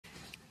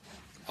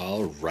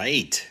All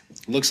right.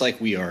 Looks like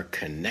we are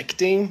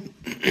connecting.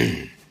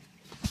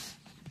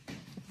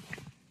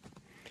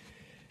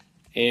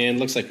 And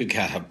looks like we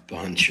got a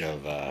bunch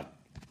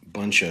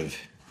of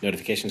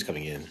notifications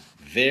coming in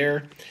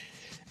there.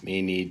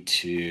 May need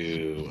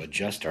to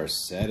adjust our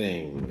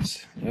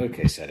settings.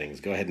 Okay, settings.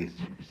 Go ahead and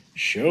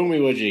show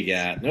me what you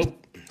got. Nope.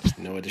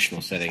 No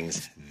additional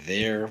settings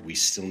there. We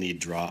still need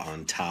draw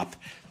on top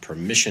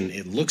permission.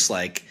 It looks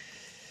like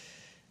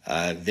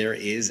there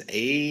is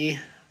a...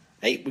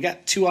 Hey, we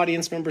got 2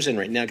 audience members in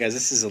right now, guys.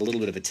 This is a little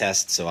bit of a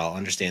test, so I'll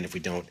understand if we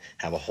don't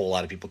have a whole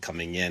lot of people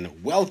coming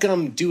in.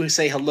 Welcome. Do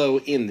say hello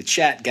in the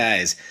chat,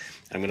 guys.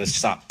 I'm going to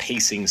stop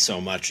pacing so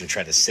much and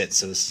try to sit,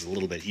 so this is a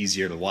little bit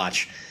easier to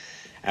watch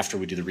after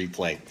we do the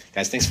replay.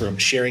 Guys, thanks for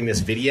sharing this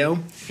video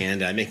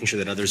and making sure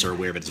that others are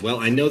aware of it as well.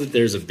 I know that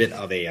there's a bit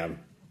of a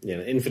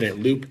infinite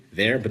loop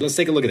there, but let's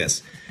take a look at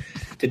this.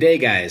 Today,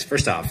 guys,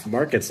 first off,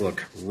 markets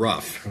look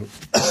rough.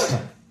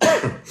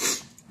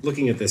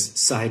 Looking at this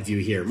side view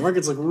here,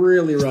 markets look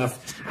really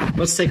rough.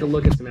 Let's take a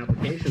look at some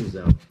applications,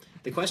 though.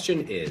 The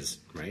question is,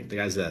 right,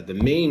 the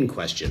main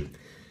question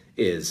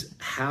is,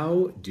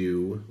 how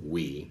do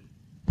we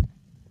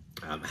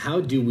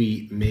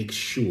make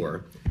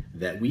sure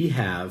that we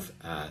have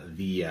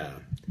the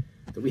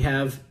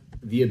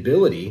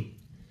ability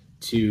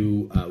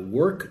to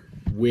work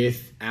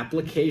with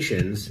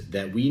applications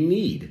that we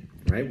need,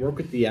 right? Work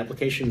with the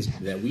applications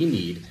that we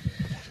need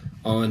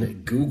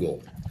on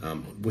Google.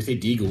 With a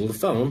DeGoogled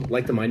phone,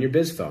 like the Mind Your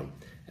Biz phone.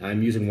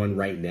 I'm using one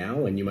right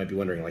now, and you might be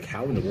wondering, like,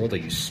 how in the world are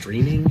you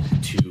streaming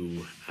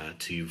to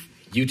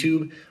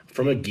YouTube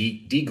from a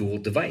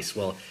DeGoogled device?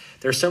 Well,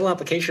 there are several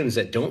applications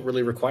that don't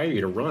really require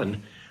you to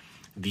run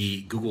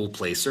the Google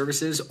Play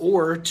services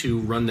or to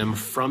run them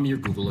from your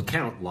Google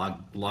account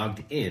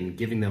logged in,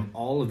 giving them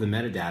all of the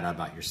metadata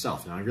about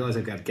yourself. Now, I realize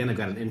I've got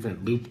an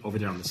infinite loop over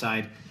there on the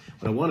side.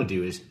 What I want to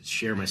do is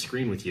share my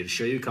screen with you to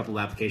show you a couple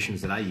of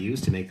applications that I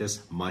use to make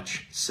this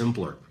much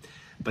simpler.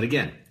 But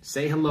again,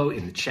 say hello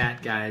in the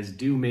chat, guys.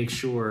 Do make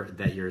sure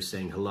that you're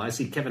saying hello. I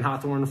see Kevin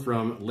Hawthorne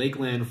from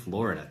Lakeland,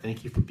 Florida.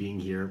 Thank you for being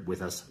here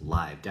with us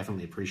live.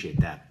 Definitely appreciate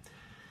that.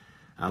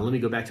 Let me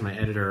go back to my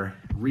editor,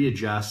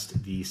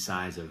 readjust the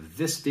size of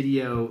this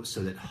video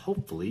so that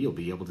hopefully you'll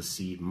be able to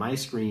see my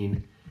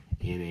screen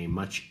in a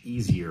much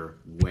easier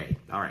way.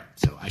 All right,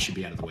 so I should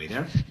be out of the way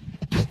there.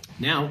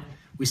 Now,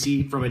 we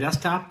see from a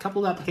desktop, a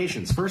couple of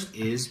applications. First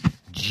is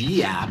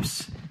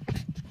GApps.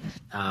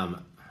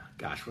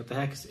 Gosh, what the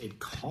heck is it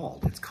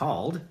called? It's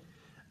called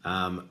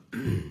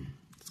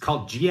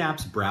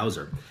GApps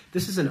Browser.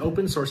 This is an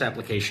open source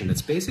application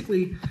that's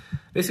basically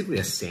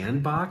a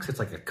sandbox. It's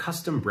like a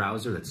custom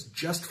browser that's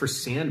just for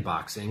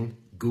sandboxing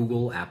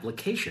Google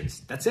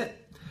applications. That's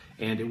it.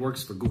 And it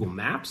works for Google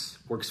Maps,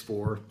 works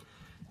for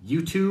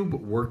YouTube,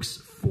 works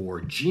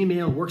for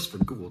Gmail, works for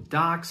Google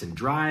Docs and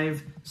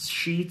Drive,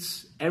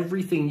 Sheets,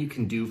 everything you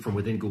can do from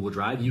within Google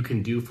Drive, you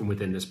can do from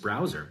within this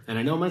browser. And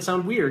I know it might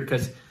sound weird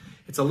because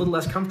it's a little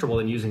less comfortable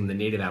than using the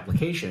native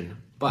application,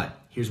 but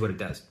here's what it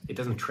does. It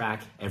doesn't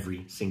track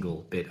every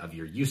single bit of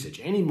your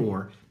usage any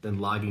more than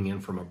logging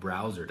in from a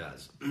browser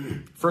does.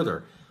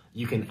 Further,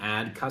 you can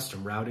add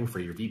custom routing for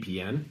your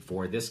VPN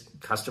for this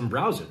custom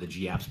browser, the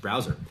GApps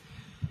browser,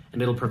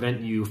 and it'll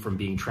prevent you from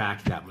being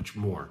tracked that much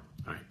more.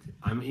 All right,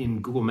 I'm in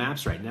Google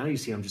Maps right now. You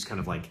see I'm just kind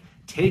of like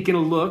taking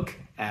a look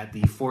at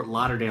the Fort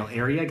Lauderdale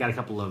area. Got a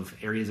couple of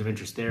areas of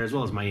interest there, as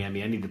well as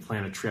Miami. I need to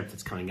plan a trip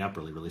that's coming up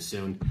really, really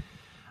soon.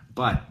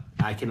 But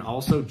I can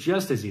also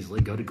just as easily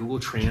go to Google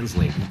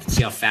Translate. You can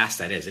see how fast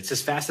that is. It's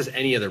as fast as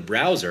any other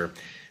browser,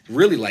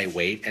 really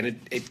lightweight, and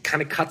it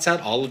kind of cuts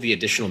out all of the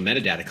additional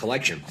metadata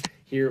collection.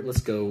 Here,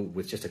 let's go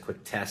with just a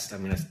quick test.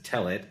 I'm going to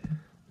tell it,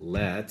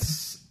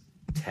 let's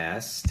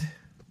test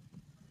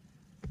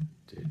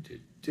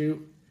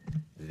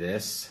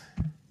this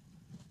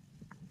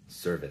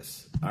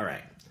service. All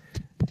right.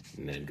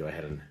 And then go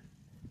ahead and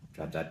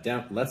drop that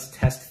down. Let's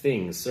test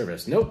things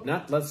service. Nope,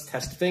 not let's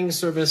test things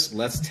service.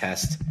 Let's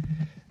test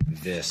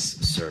this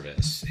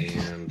service.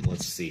 And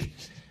let's see.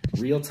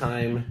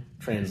 Real-time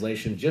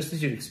translation, just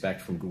as you'd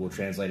expect from Google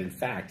Translate. In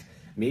fact,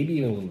 maybe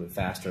even a little bit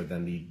faster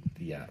than the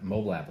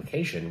mobile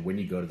application when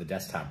you go to the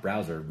desktop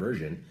browser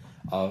version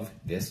of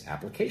this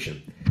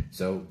application.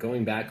 So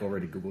going back over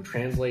to Google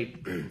Translate,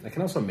 I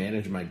can also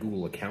manage my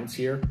Google accounts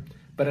here.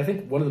 But I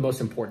think one of the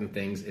most important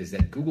things is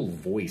that Google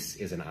Voice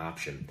is an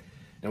option.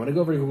 Now, when I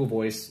go over to Google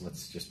Voice,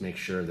 let's just make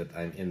sure that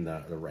I'm in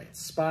the right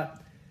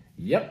spot.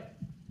 Yep,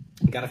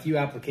 got a few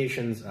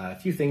applications, a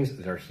few things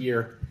that are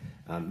here.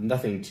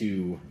 Nothing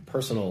too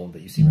personal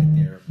that you see right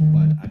there,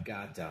 but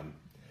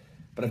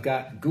I've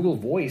got Google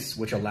Voice,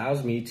 which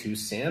allows me to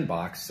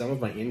sandbox some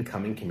of my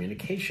incoming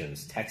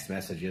communications, text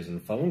messages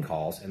and phone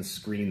calls, and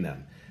screen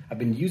them. I've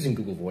been using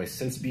Google Voice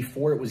since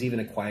before it was even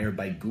acquired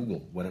by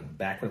Google,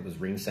 back when it was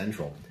Ring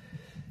Central.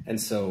 And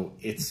so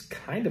it's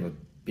kind of a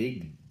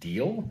big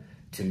deal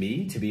to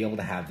me to be able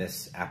to have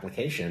this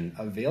application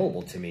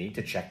available to me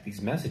to check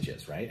these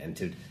messages, right? And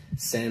to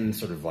send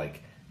sort of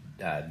like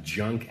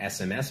junk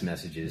SMS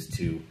messages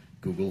to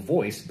Google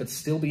Voice, but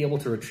still be able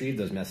to retrieve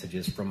those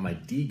messages from my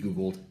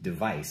DeGoogled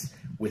device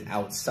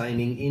without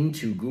signing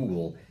into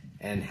Google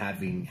and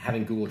having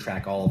Google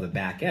track all of the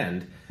back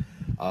end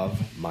of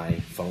my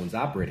phone's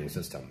operating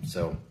system.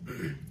 So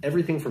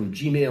everything from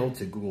Gmail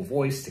to Google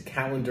Voice to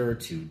Calendar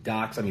to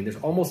Docs, I mean, there's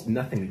almost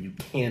nothing that you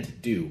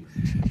can't do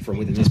from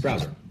within this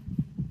browser,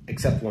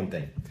 except one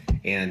thing.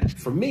 And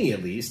for me,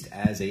 at least,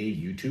 as a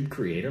YouTube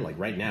creator, like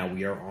right now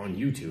we are on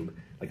YouTube,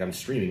 like I'm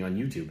streaming on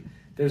YouTube,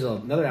 there's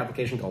another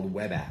application called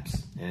Web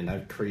Apps, and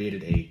I've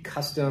created a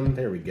custom,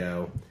 there we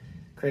go,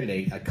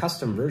 created a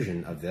custom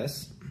version of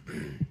this.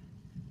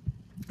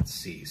 Let's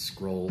see,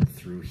 scroll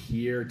through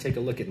here, take a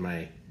look at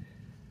my,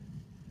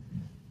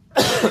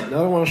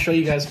 now I want to show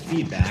you guys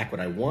feedback, what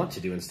I want to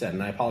do instead,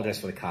 and I apologize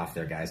for the cough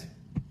there, guys.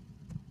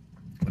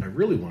 What I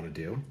really want to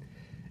do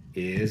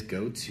is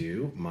go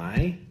to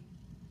my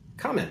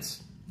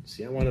comments.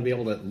 See, I want to be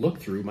able to look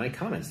through my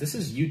comments. This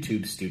is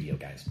YouTube Studio,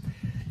 guys.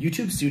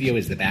 YouTube Studio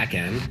is the back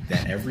end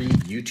that every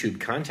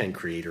YouTube content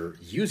creator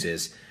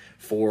uses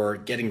for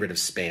getting rid of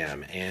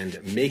spam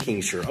and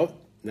making sure, oh,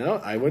 no,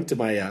 I went to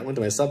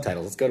my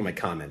subtitles. Let's go to my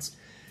comments.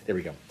 There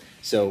we go.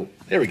 So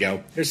there we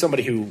go. There's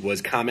somebody who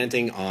was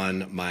commenting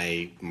on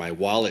my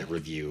wallet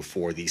review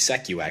for the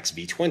SecUX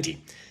V20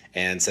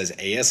 and says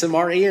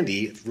ASMR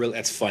Andy. Really,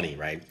 that's funny,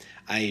 right?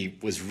 I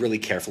was really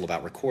careful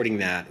about recording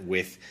that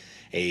with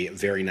a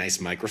very nice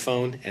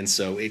microphone, and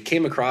so it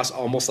came across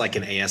almost like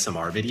an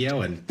ASMR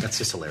video, and that's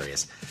just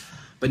hilarious.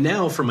 But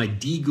now for my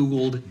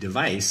DeGoogled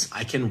device,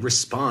 I can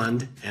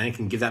respond and I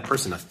can give that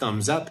person a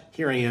thumbs up.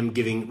 Here I am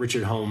giving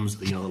Richard Holmes, a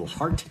little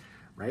heart,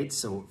 right?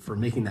 So for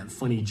making that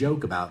funny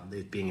joke about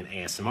it being an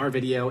ASMR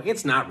video,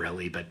 it's not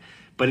really, but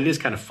it is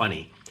kind of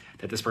funny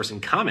that this person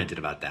commented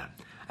about that.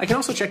 I can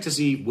also check to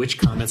see which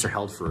comments are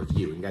held for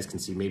review. You guys can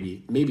see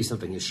maybe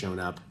something has shown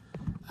up.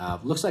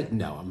 Looks like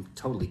no, I'm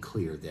totally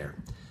clear there.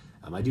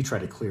 I do try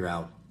to clear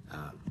out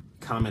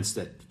comments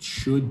that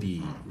should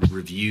be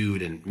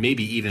reviewed and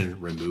maybe even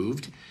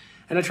removed,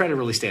 and I try to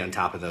really stay on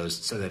top of those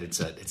so that it's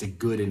a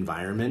good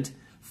environment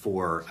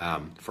for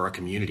our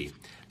community.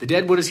 The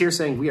Deadwood is here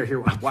saying we are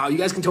here. Wow, you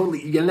guys can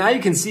totally now you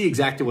can see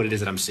exactly what it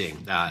is that I'm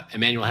seeing.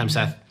 Emmanuel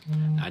Hemseth,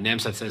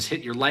 Namseth says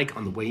hit your like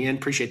on the way in.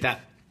 Appreciate that,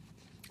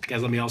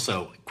 guys. Let me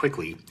also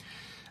quickly.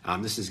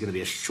 This is going to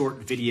be a short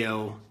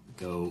video.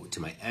 Go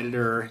to my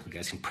editor. You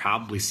guys can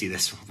probably see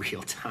this in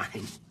real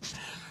time.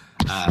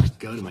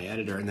 Go to my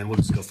editor, and then we'll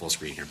just go full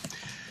screen here.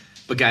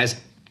 But guys,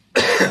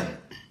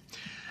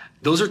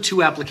 those are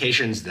two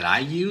applications that I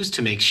use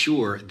to make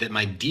sure that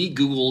my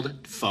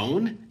DeGoogled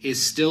phone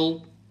is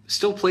still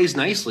plays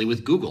nicely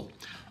with Google.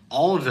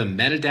 All of the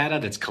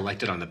metadata that's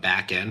collected on the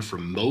back end for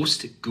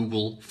most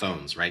Google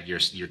phones, right?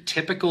 Your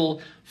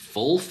typical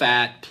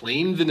full-fat,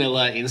 plain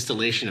vanilla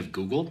installation of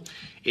Google,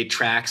 it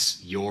tracks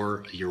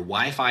your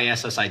Wi-Fi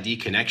SSID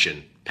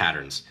connection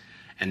patterns,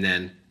 and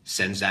then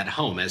sends that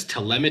home as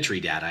telemetry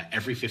data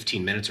every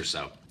 15 minutes or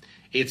so.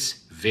 It's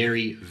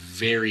very,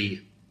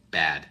 very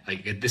bad.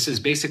 Like, this is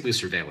basically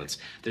surveillance.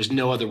 There's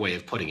no other way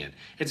of putting it.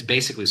 It's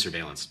basically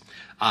surveillance.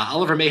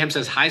 Oliver Mayhem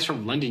says, hi's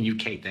from London,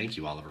 UK. Thank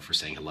you, Oliver, for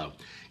saying hello.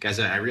 Guys,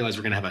 I realize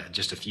we're gonna have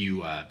just a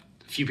few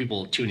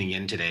people tuning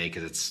in today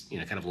because it's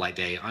kind of a light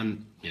day,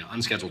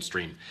 unscheduled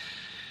stream.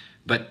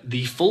 But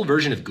the full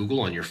version of Google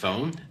on your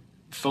phone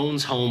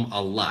phones home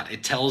a lot.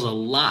 It tells a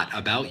lot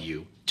about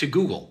you to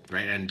Google,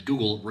 right? And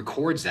Google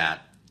records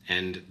that,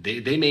 and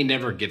they may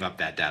never give up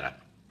that data.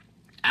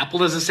 Apple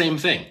does the same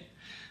thing.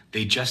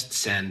 They just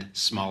send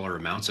smaller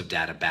amounts of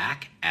data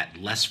back at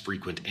less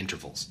frequent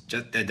intervals.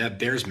 That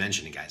bears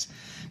mentioning, guys.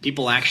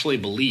 People actually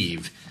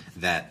believe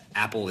that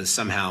Apple is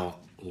somehow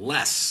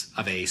less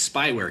of a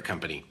spyware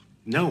company.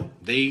 No,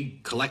 they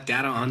collect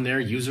data on their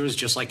users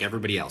just like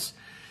everybody else.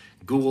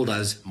 Google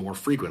does more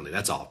frequently,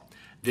 that's all.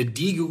 The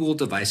DeGoogled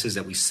devices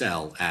that we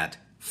sell at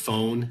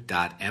phone.myb.lol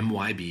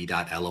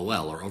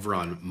or over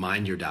on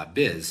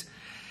mineyour.biz,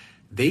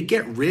 they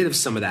get rid of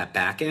some of that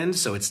back end,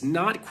 so it's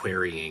not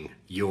querying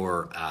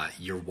your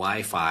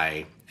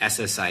Wi-Fi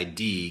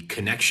SSID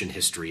connection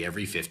history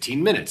every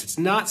 15 minutes. It's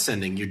not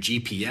sending your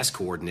GPS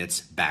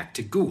coordinates back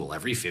to Google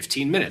every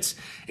 15 minutes.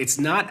 It's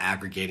not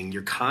aggregating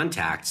your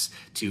contacts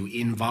to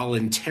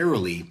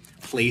involuntarily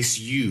place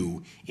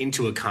you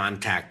into a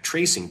contact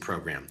tracing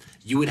program.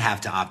 You would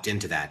have to opt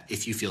into that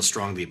if you feel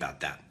strongly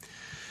about that.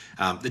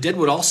 The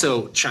Deadwood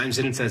also chimes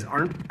in and says,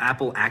 aren't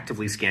Apple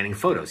actively scanning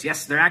photos?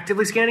 Yes, they're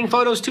actively scanning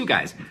photos too,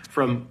 guys,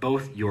 from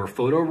both your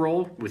photo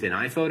roll within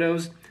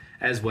iPhotos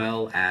as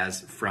well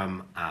as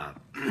from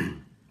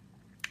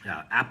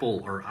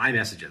Apple or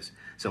iMessages.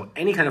 So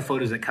any kind of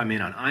photos that come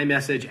in on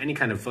iMessage, any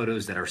kind of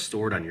photos that are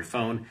stored on your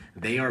phone,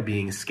 they are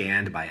being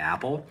scanned by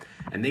Apple.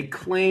 And they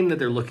claim that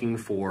they're looking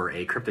for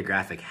a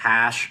cryptographic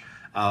hash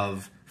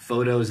of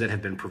photos that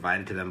have been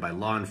provided to them by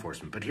law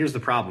enforcement. But here's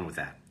the problem with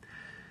that.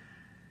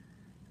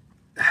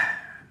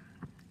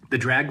 The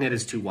dragnet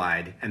is too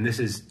wide, and this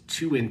is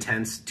too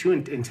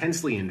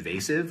intensely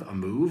invasive a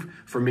move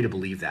for me to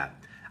believe that.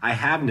 I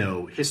have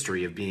no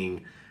history of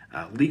being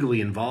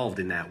legally involved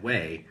in that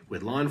way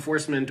with law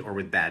enforcement or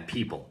with bad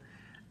people.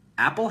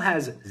 Apple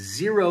has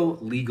zero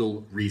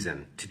legal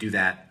reason to do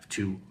that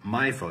to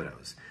my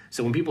photos.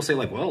 So when people say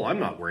like, well, I'm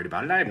not worried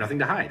about it, I have nothing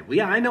to hide. Well,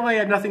 yeah, I know I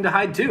have nothing to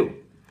hide too.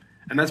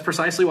 And that's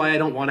precisely why I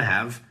don't want to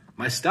have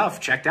my stuff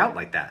checked out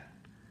like that,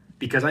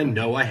 because I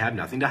know I have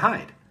nothing to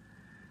hide.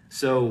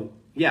 So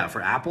yeah,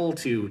 for Apple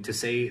to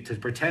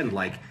pretend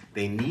like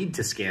they need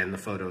to scan the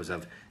photos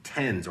of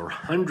tens or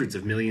hundreds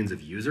of millions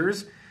of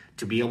users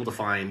to be able to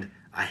find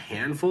a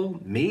handful,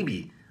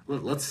 maybe,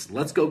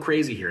 let's go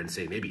crazy here and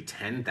say maybe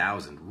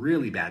 10,000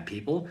 really bad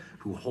people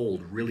who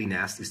hold really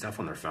nasty stuff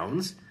on their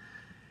phones.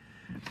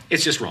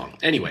 It's just wrong.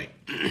 Anyway,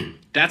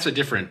 that's a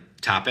different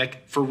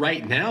topic. For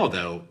right now,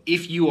 though,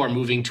 if you are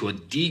moving to a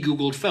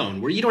DeGoogled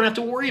phone where you don't have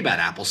to worry about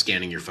Apple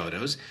scanning your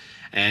photos,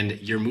 and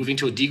you're moving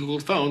to a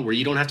DeGoogled phone where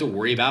you don't have to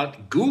worry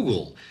about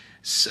Google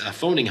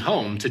phoning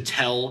home to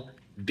tell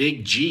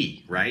Big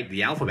G, right,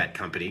 the alphabet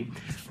company,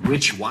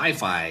 which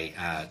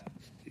Wi-Fi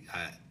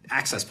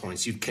access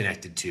points you've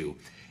connected to,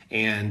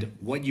 and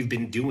what you've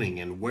been doing,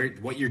 and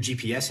what your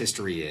GPS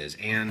history is,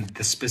 and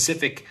the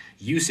specific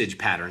usage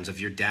patterns of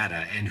your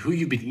data, and who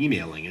you've been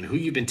emailing, and who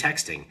you've been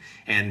texting,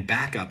 and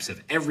backups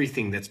of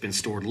everything that's been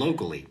stored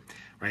locally,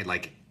 right?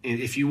 Like,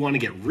 if you want to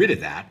get rid of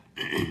that,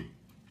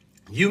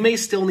 you may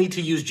still need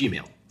to use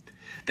Gmail.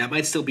 That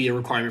might still be a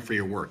requirement for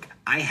your work.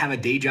 I have a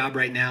day job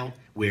right now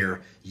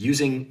where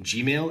using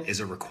Gmail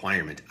is a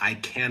requirement. I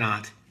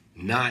cannot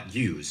not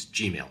use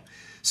Gmail.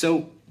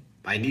 So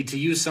I need to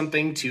use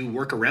something to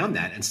work around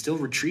that and still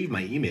retrieve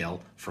my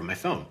email from my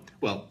phone.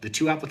 Well, the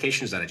two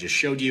applications that I just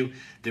showed you,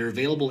 they're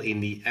available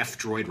in the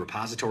F-Droid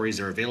repositories.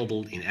 They're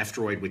available in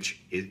F-Droid,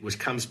 which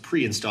comes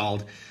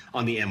pre-installed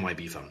on the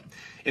MYB phone.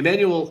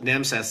 Emmanuel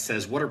Namseth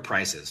says, what are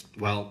prices?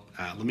 Well,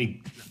 let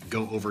me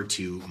go over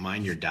to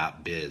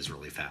mineyour.biz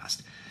really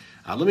fast.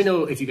 Let me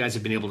know if you guys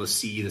have been able to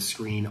see the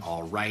screen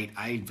all right.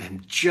 I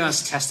am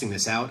just testing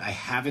this out. I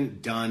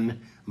haven't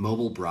done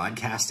mobile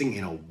broadcasting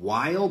in a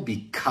while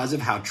because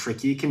of how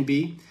tricky it can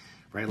be,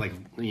 right? Like,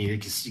 you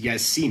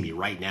guys see me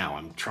right now.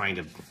 I'm trying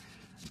to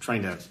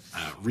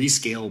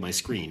rescale my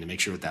screen to make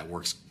sure that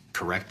works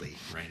correctly,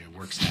 right? It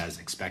works as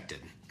expected.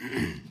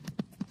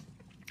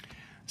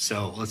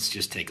 So let's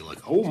just take a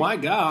look. Oh my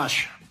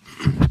gosh.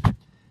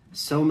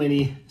 So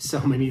many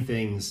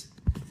things.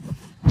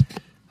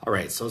 All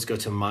right, so let's go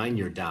to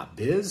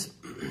mineyour.biz.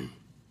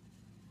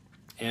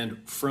 And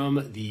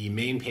from the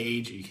main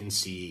page, you can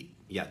see,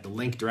 the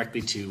link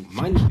directly to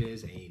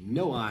mineyour.biz, a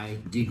no-eye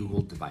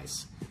DeGoogled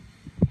device.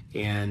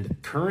 And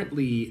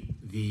currently,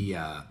 the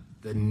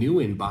new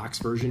in-box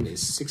version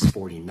is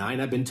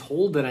 $649. I've been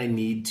told that I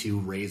need to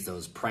raise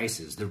those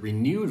prices. The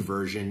renewed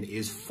version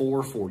is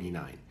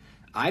 $449.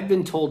 I've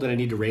been told that I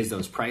need to raise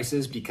those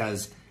prices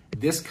because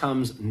this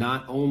comes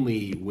not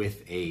only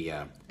with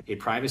a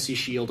privacy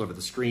shield over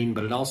the screen,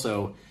 but it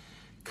also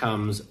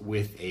comes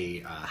with a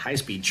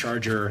high-speed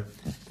charger,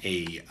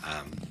 a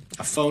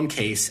phone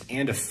case,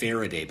 and a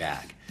Faraday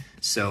bag.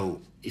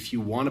 So if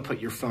you want to put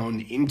your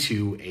phone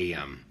into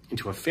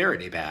a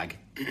Faraday bag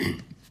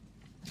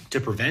to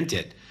prevent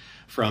it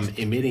from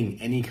emitting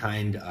any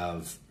kind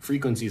of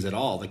frequencies at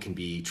all that can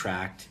be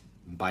tracked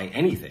by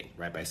anything,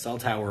 right? By cell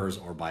towers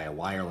or by a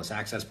wireless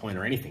access point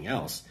or anything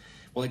else,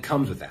 well, it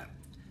comes with that.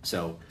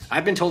 So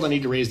I've been told I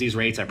need to raise these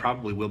rates. I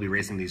probably will be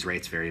raising these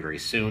rates very, very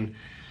soon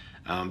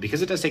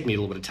because it does take me a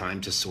little bit of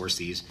time to source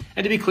these.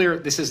 And to be clear,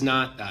 this is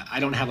not,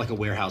 I don't have like a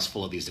warehouse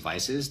full of these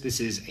devices.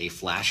 This is a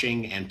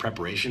flashing and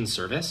preparation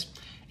service.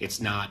 It's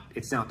not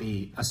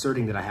me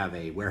asserting that I have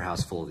a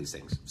warehouse full of these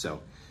things.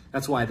 So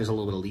that's why there's a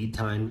little bit of lead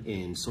time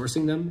in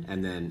sourcing them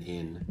and then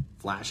in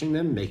flashing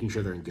them, making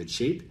sure they're in good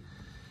shape,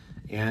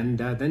 and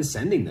then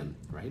sending them,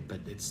 right?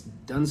 But it's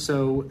done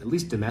so, at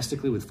least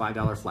domestically, with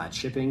 $5 flat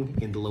shipping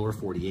in the lower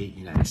 48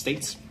 United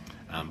States.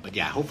 But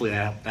yeah, hopefully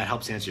that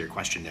helps answer your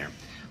question there.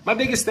 My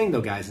biggest thing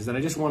though, guys, is that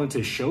I just wanted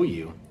to show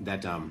you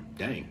that,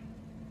 dang,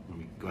 let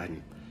me go ahead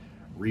and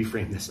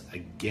reframe this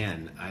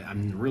again.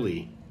 I'm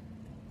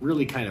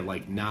really kind of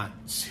like not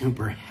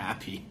super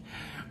happy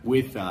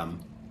with how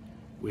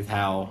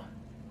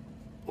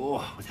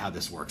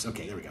this works.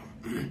 Okay, there we go.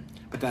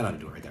 But that ought to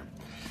do it right there.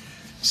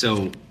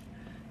 So,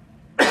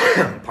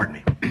 pardon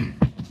me.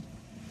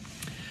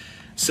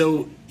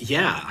 So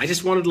yeah, I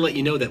just wanted to let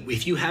you know that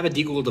if you have a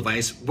DeGoogled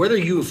device, whether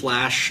you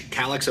flash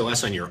Calyx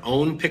OS on your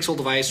own Pixel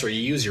device or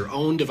you use your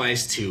own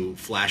device to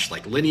flash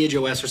like Lineage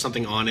OS or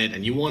something on it,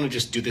 and you want to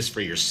just do this for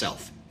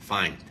yourself,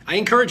 fine. I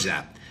encourage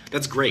that.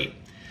 That's great.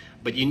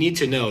 But you need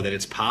to know that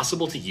it's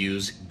possible to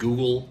use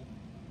Google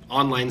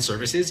online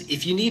services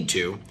if you need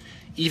to,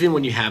 even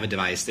when you have a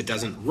device that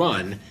doesn't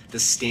run the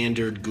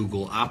standard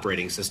Google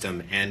operating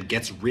system and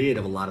gets rid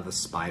of a lot of the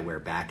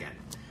spyware backend.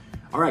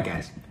 All right,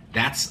 guys,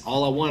 that's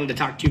all I wanted to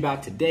talk to you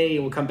about today.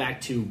 We'll come back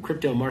to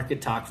crypto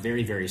market talk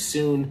very, very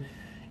soon.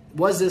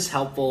 Was this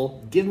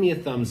helpful? Give me a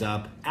thumbs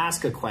up,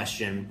 ask a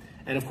question,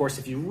 and of course,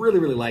 if you really,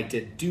 really liked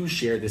it, do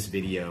share this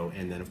video.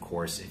 And then of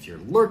course, if you're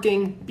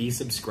lurking, be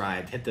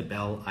subscribed, hit the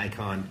bell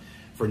icon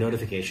for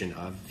notification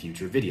of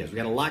future videos. We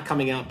got a lot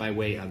coming out by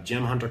way of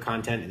gem hunter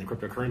content in the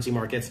cryptocurrency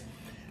markets.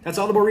 That's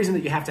all the more reason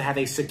that you have to have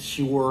a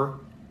secure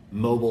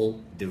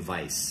mobile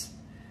device.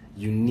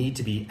 You need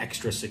to be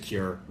extra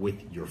secure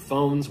with your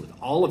phones, with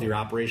all of your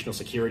operational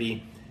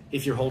security.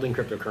 If you're holding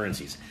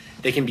cryptocurrencies,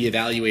 they can be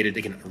evaluated,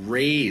 they can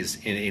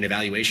raise in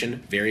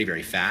evaluation very,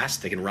 very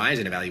fast. They can rise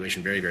in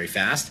evaluation very, very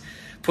fast,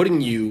 putting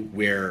you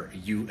where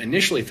you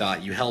initially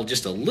thought you held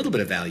just a little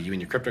bit of value in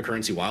your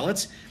cryptocurrency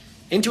wallets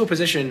into a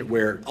position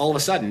where all of a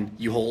sudden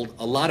you hold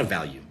a lot of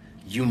value.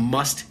 You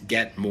must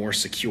get more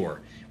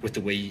secure with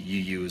the way you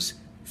use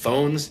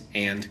phones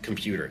and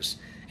computers.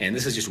 And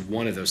this is just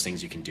one of those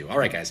things you can do. All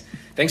right, guys,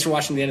 thanks for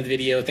watching the end of the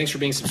video. Thanks for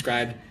being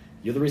subscribed.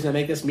 You're the reason I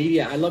make this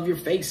media. I love your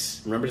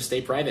face. Remember to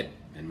stay private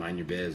and mind your biz.